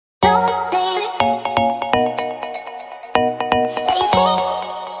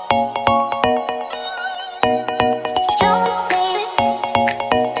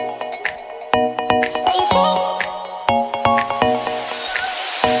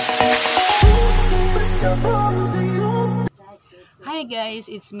Hi guys,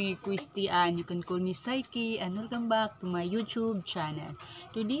 it's me, Christy, and you can call me Psyche, and welcome back to my YouTube channel.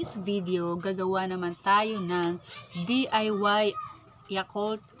 Today's video, gagawa naman tayo ng DIY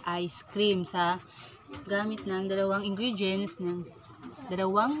Yakult ice cream sa gamit ng dalawang ingredients ng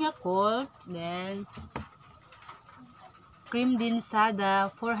dalawang Yakult, then cream din sada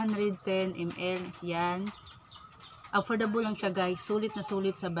 410 ml. Yan. Affordable lang siya guys, sulit na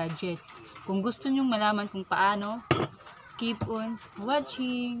sulit sa budget. Kung gusto nyong malaman kung paano, keep on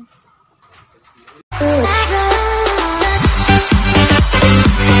watching.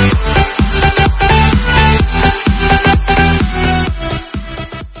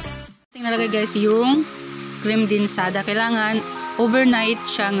 Nalagay guys yung cream din sada. Kailangan overnight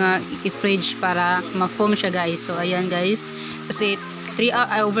siya nga i-fridge para ma-foam siya guys. So ayan guys. Kasi 3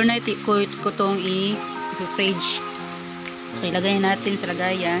 hours overnight ko tong i-fridge. So ilagay natin sa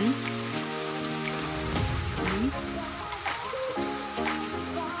lagayan.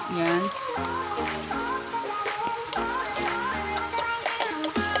 Yan.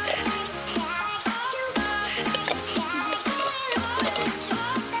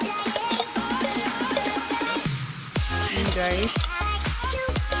 Yan guys.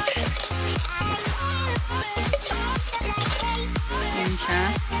 Yan siya.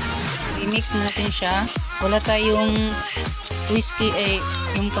 I-mix natin siya. Wala tayong whiskey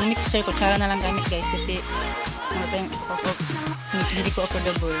yung pang mixer, kutsara na lang gamit guys kasi wala tayong hindi ko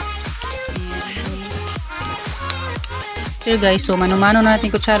affordable. So guys, so mano-mano na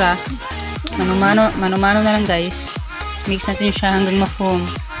natin kutsara. Mano-mano na lang guys. Mix natin siya hanggang ma-foam.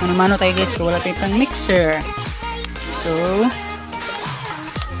 Mano-mano tayo guys, kung wala tayong pang mixer. So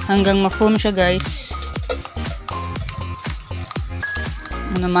hanggang ma-foam siya guys.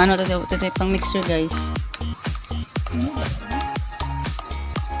 Mano-mano tayo pang mixer guys.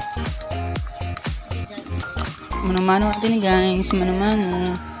 Mano-mano natin guys,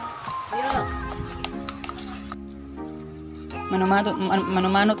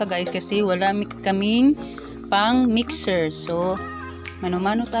 mano-mano ta guys kasi wala kaming pang mixer. So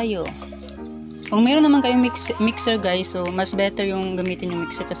mano-mano tayo. Kung meron naman kayong mixer guys, so mas better yung gamitin yung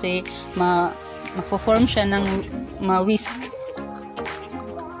mixer kasi ma-perform siya ng ma-whisk.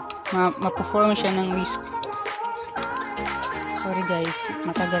 Ma-perform siya ng whisk. Sorry guys,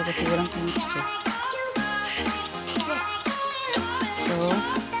 matagal kasi walang mixer. So,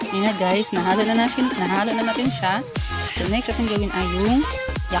 yun na guys, nahalo na natin siya. So, next natin gawin ay yung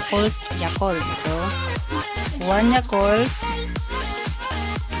Yakult. So, 1 Yakult.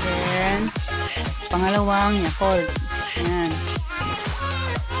 Then, pangalawang Yakult. Yan.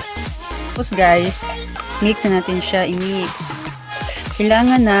 Tapos guys, mix na natin siya, i-mix.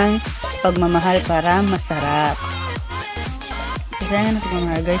 Kailangan ng pagmamahal para masarap. Kailangan ng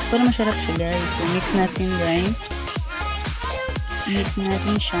pagmamahal guys, para masarap siya guys. So, mix natin guys. Mix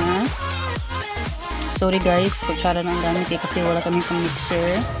natin siya. Sorry guys, kutsara na ang gamit kasi wala kami pang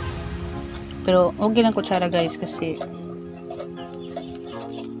mixer. Pero okay lang kutsara guys kasi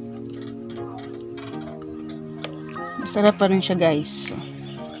masarap pa rin siya guys.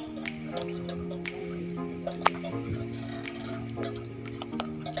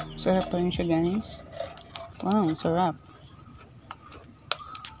 Sarap pa rin siya guys. Wow, sarap.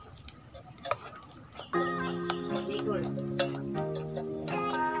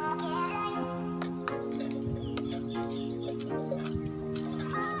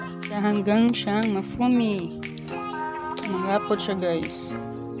 Hanggang siyang ma-foamy. Malapot siya guys.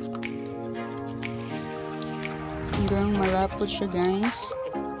 Hanggang malapot siya guys.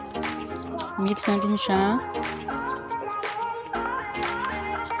 Mix natin siya.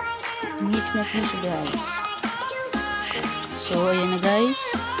 Mix natin siya guys. So ayan na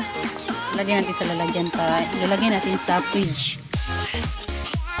guys. Lagyan natin sa lalagyan para ilalagay natin sa fridge.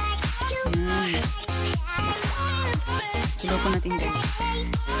 Iloko natin guys.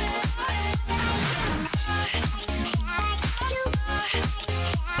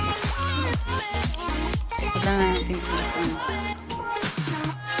 Kailangan natin iloko.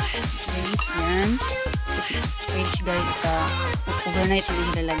 Okay, yan. Fridge guys sa overnight na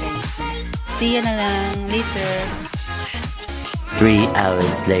nilalagay. So, see ya na lang later. 3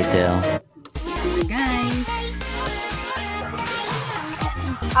 hours later. So ito na guys.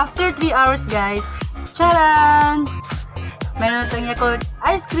 After 3 hours guys, charan! Meron natang Yakult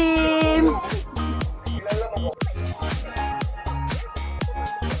ice cream!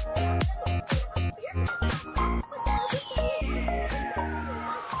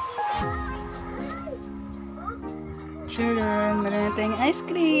 Charan! Meron natang ice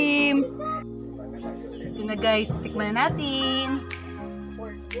cream! Ito na guys, titikman na natin!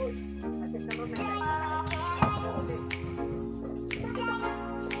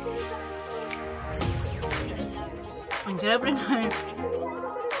 Sarap rin.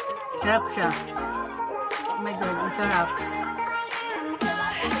 Sarap siya. Oh my God, ang sarap.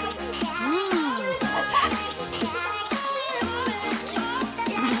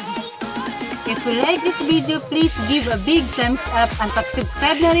 If you like this video, please give a big thumbs up and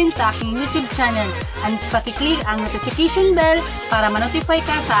pag-subscribe na rin sa aking YouTube channel and paki-click ang notification bell para ma-notify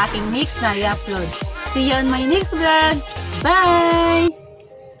ka sa aking next na i-upload. See you on my next vlog. Bye!